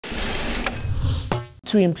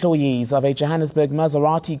Two employees of a Johannesburg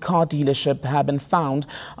Maserati car dealership have been found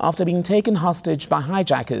after being taken hostage by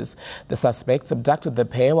hijackers. The suspects abducted the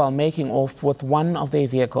pair while making off with one of their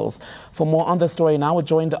vehicles. For more on the story now, we're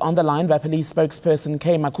joined on the line by police spokesperson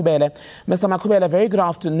K. Makubele. Mr. Makubele, very good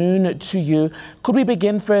afternoon to you. Could we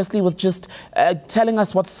begin firstly with just telling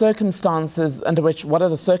us what are the circumstances under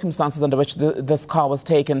which this car was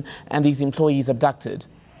taken and these employees abducted?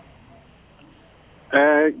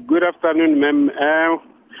 Good afternoon, ma'am.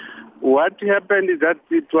 What happened is that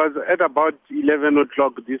it was at about 11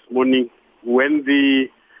 o'clock this morning when the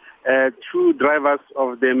two drivers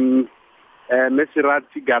of the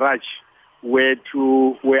Maserati garage were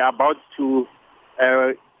about to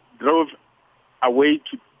drove away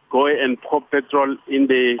to go and pour petrol in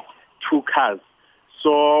the two cars.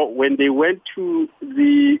 So when they went to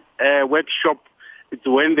the workshop, it's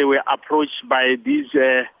when they were approached by these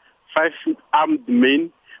 5 armed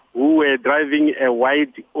men who were driving a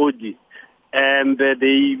white Audi, and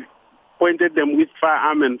they pointed them with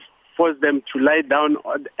firearm and forced them to lie down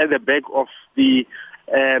at the back of the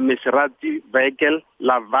Maserati vehicle,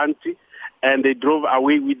 Lavanti, and they drove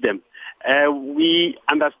away with them. We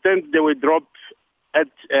understand they were dropped at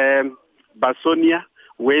Basonia,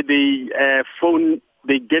 where they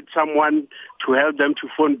get someone to help them to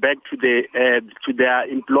phone back to their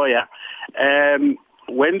employer.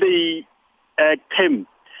 When they came,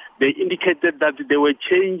 they indicated that they were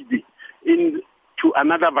changed into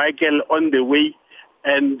another vehicle on the way,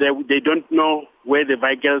 and they don't know where the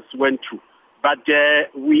vehicles went to. But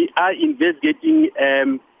we are investigating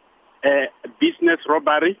business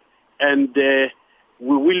robbery, and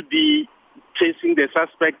we will be chasing the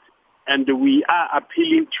suspect, and we are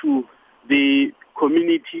appealing to the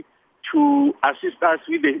community to assist us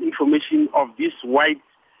with the information of this white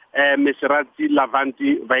Maserati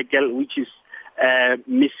Lavanti vehicle, which is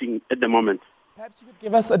missing at the moment. Perhaps you could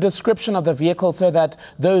give us a description of the vehicle so that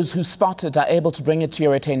those who spot it are able to bring it to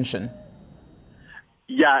your attention.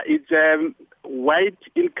 Yeah, it's white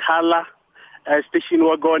in color, station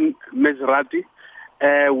wagon Maserati,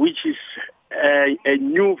 which is a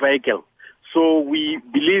new vehicle. So we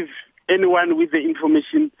believe anyone with the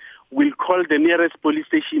information will call the nearest police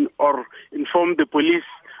station or inform the police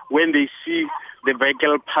when they see the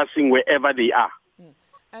vehicle passing wherever they are.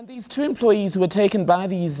 And these two employees who were taken by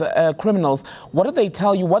these criminals, what did they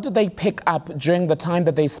tell you? What did they pick up during the time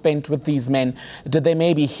that they spent with these men? Did they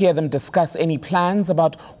maybe hear them discuss any plans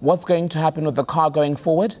about what's going to happen with the car going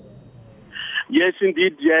forward? Yes,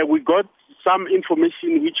 indeed. We got some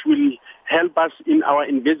information which will help us in our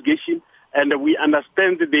investigation, and we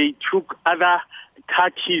understand that they took other car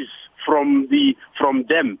keys from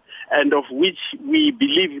them, and of which we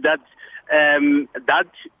believe that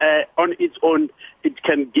on its own it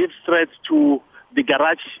can give threats to the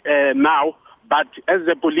garage now. But as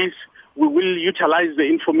the police, we will utilize the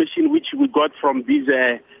information which we got from these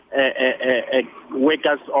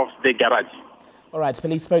workers of the garage. All right,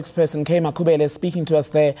 police spokesperson K. Makubele speaking to us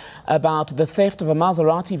there about the theft of a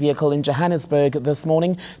Maserati vehicle in Johannesburg this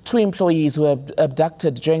morning. Two employees who have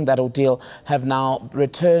abducted during that ordeal have now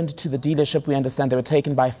returned to the dealership. We understand they were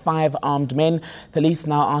taken by 5 armed men. Police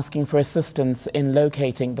now asking for assistance in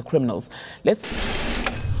locating the criminals. Let's